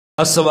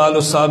السوال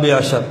السابع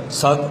عشر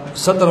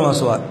 17واں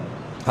سوال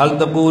هل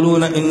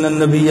تقولون ان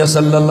النبي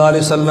صلی اللہ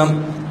علیہ وسلم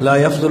لا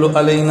يفضل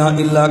علينا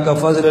الا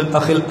كفضل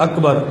الاخ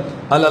الاكبر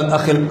على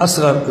الاخ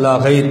الاصغر لا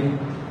غیر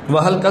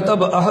وهل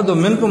كتب احد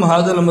منكم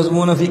هذا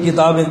المضمون في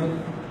کتاب؟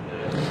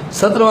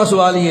 17واں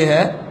سوال یہ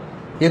ہے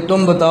کہ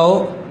تم بتاؤ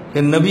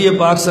کہ نبی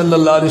پاک صلی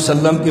اللہ علیہ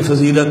وسلم کی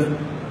فضیلت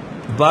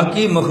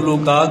باقی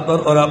مخلوقات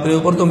پر اور اپنے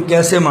اوپر تم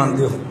کیسے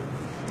مانتے ہو؟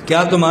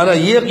 کیا تمہارا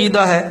یہ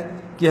عقیدہ ہے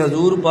کہ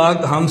حضور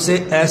پاک ہم سے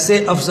ایسے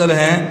افضل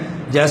ہیں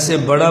جیسے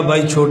بڑا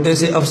بھائی چھوٹے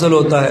سے افضل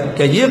ہوتا ہے؟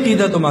 کیا یہ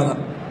عقیدہ تمہارا؟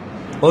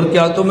 اور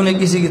کیا تم نے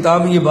کسی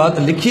کتاب میں یہ بات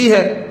لکھی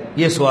ہے؟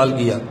 یہ سوال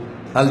کیا۔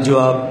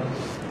 الجواب،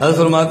 حضرت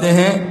فرماتے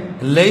ہیں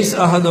لیس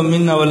احد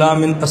منا ولا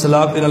من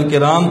اسلافنا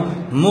الکرام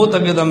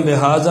معتقدا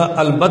بہذا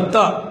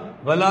البتہ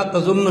ولا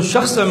تظن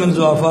شخص من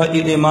ضعفاء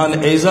الایمان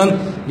ایضا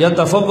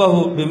یتفوہ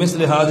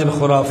بمثل هذه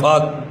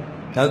الخرافات۔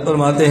 حضرت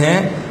فرماتے ہیں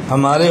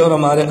ہمارے اور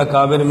ہمارے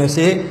اکابر میں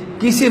سے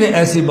کسی نے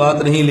ایسی بات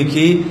نہیں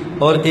لکھی،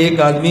 اور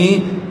ایک آدمی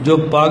جو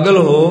پاگل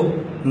ہو،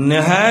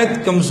 نہایت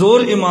کمزور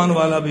ایمان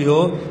والا بھی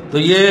ہو، تو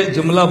یہ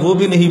جملہ وہ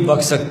بھی نہیں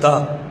بک سکتا۔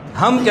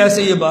 ہم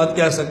کیسے یہ بات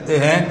کہہ سکتے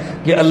ہیں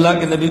کہ اللہ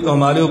کے نبی کو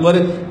ہمارے اوپر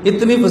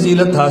اتنی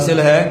فضیلت حاصل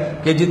ہے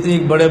کہ جتنی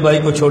ایک بڑے بھائی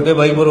کو چھوٹے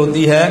بھائی پر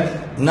ہوتی ہے؟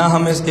 نہ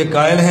ہم اس کے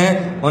قائل ہیں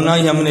اور نہ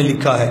ہی ہم نے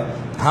لکھا ہے۔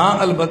 ہاں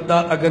البتہ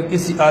اگر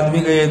کسی آدمی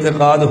کا یہ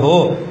اعتقاد ہو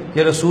کہ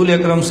رسول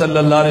اکرم صلی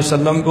اللہ علیہ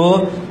وسلم کو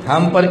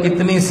ہم پر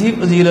اتنی سی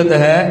فضیلت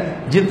ہے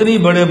جتنی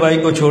بڑے بھائی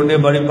کو چھوٹے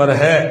بھائی پر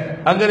ہے،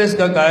 اگر اس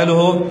کا قائل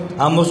ہو،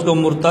 ہم اس کو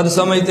مرتد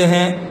سمجھتے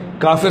ہیں،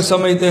 کافر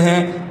سمجھتے ہیں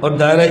اور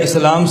دائرہ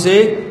اسلام سے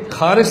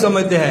خارج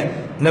سمجھتے ہیں۔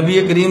 نبی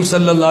کریم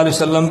صلی اللہ علیہ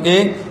وسلم کے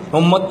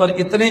امت پر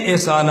اتنے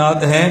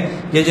احسانات ہیں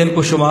کہ جن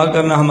کو شمار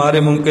کرنا ہمارے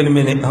ممکن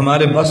میں نہیں،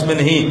 ہمارے بس میں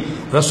نہیں۔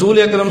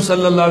 رسول اکرم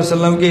صلی اللہ علیہ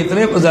وسلم کے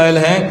اتنے فضائل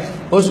ہیں،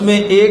 اس میں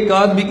ایک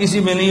آدھ بھی کسی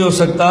میں نہیں ہو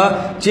سکتا۔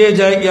 چاہے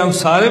جائے کہ ہم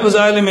سارے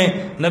فضائل میں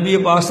نبی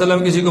پاک صلی اللہ علیہ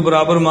وسلم کسی کو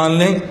برابر مان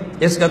لیں،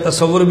 اس کا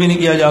تصور بھی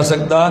نہیں کیا جا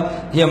سکتا۔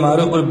 یہ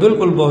ہمارے اوپر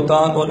بالکل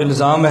بہتان اور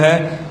الزام ہے۔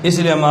 اس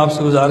لیے ہم آپ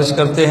سے گزارش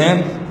کرتے ہیں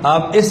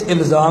آپ اس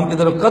الزام کی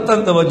طرف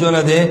قطعاً توجہ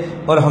نہ دیں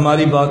اور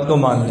ہماری بات کو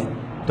مان لیں۔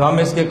 تو ہم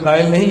اس کے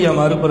قائل نہیں، یہ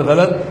ہمارے اوپر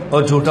غلط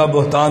اور جھوٹا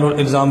بہتان اور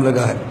الزام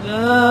لگا ہے۔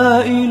 لا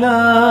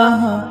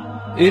الہ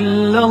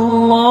الا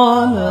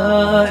اللہ،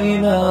 لا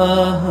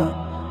الہ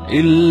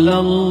الا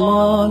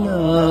اللہ،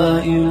 لا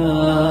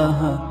الہ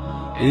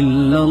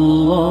الا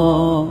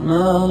اللہ،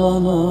 ما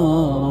لنا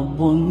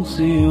رب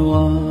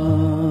سوا۔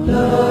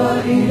 لا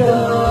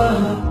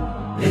الہ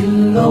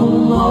الا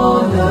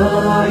اللہ،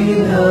 لا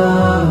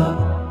الہ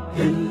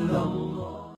الا